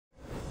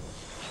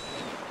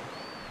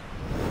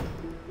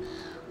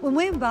When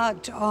we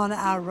embarked on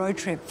our road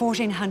trip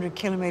 1,400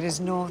 kilometres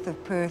north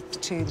of Perth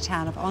to the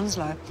town of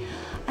Onslow,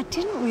 I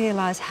didn't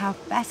realise how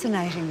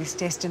fascinating this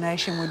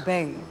destination would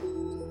be.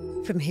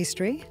 From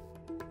history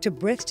to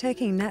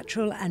breathtaking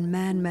natural and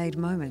man-made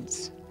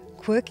moments,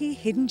 quirky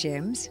hidden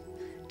gems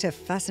to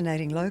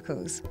fascinating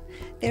locals,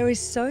 there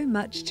is so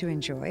much to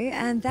enjoy,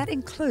 and that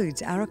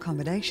includes our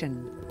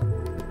accommodation.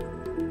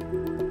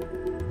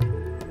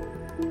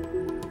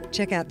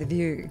 Check out the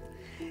view.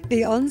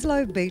 The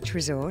Onslow Beach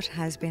Resort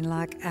has been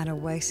like an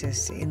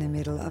oasis in the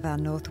middle of our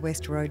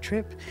northwest road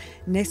trip.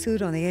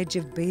 Nestled on the edge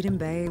of Beedham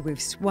Bay,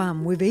 we've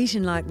swum, we've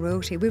eaten like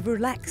royalty, we've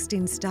relaxed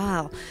in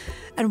style.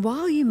 And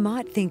while you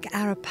might think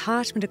our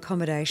apartment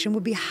accommodation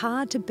would be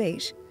hard to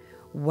beat,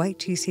 wait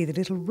till you see the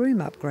little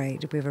room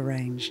upgrade we've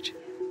arranged.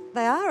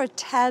 They are a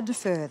tad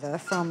further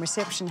from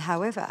reception,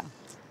 however.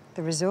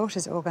 The resort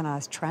has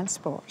organised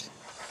transport.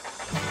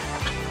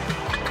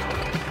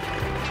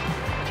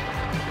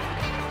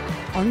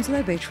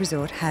 Onslow Beach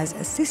Resort has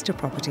a sister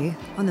property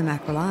on the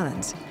Mackerel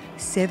Islands,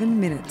 7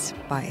 minutes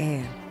by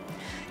air.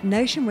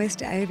 Nation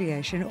West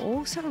Aviation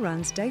also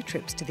runs day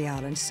trips to the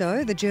island,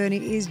 so the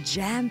journey is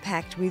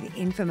jam-packed with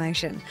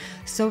information.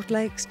 Salt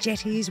lakes,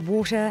 jetties,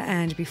 water,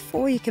 and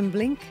before you can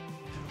blink...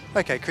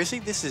 Okay, Chrissy,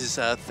 this is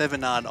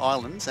Thevenard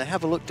Islands. Now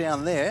have a look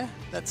down there.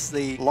 That's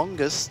the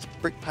longest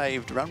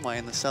brick-paved runway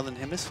in the Southern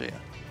Hemisphere. Do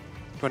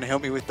you want to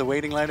help me with the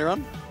weeding later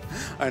on?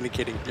 Only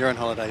kidding, you're on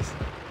holidays.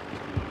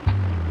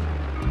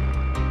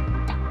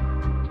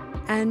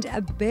 And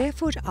a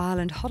barefoot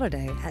island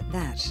holiday at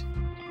that.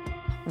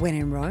 When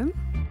in Rome?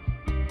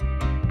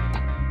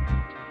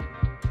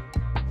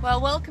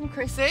 Well, welcome,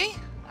 Chrissy.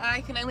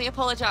 I can only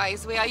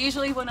apologise. We are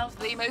usually one of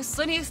the most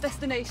sunniest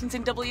destinations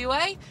in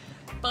WA,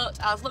 but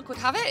as luck would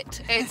have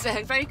it, it's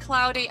a very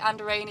cloudy and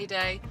rainy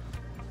day.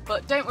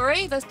 But don't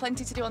worry, there's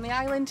plenty to do on the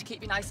island to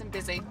keep you nice and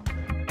busy.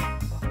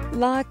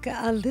 Like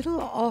a little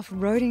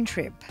off-roading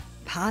trip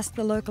past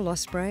the local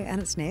osprey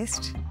and its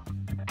nest,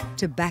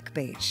 to Back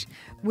Beach,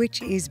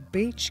 which is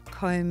beach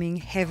combing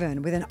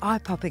heaven with an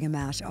eye-popping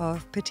amount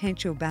of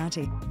potential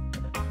bounty.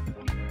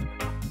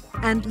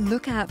 And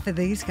look out for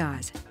these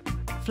guys.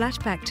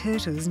 Flatback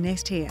turtles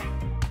nest here.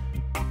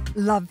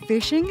 Love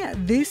fishing?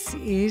 This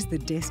is the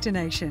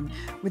destination,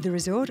 with the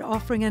resort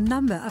offering a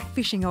number of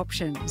fishing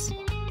options.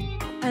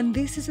 And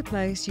this is a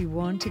place you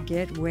want to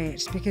get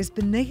wet, because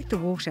beneath the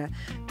water,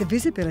 the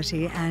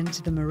visibility and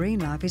the marine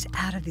life is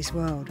out of this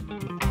world.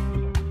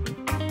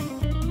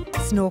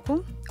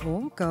 Snorkel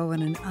or go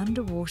on an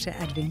underwater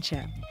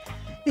adventure.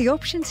 The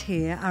options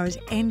here are as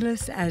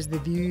endless as the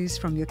views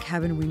from your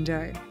cabin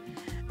window.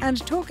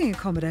 And talking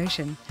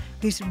accommodation,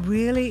 this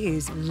really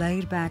is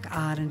laid-back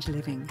island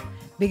living,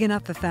 big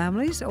enough for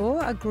families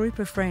or a group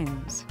of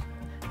friends.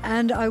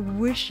 And I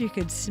wish you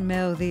could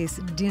smell this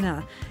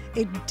dinner.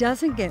 It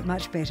doesn't get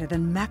much better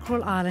than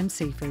Mackerel Island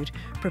seafood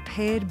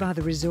prepared by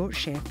the resort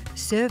chef,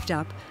 served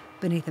up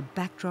beneath a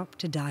backdrop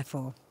to die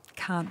for.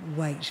 Can't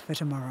wait for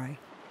tomorrow.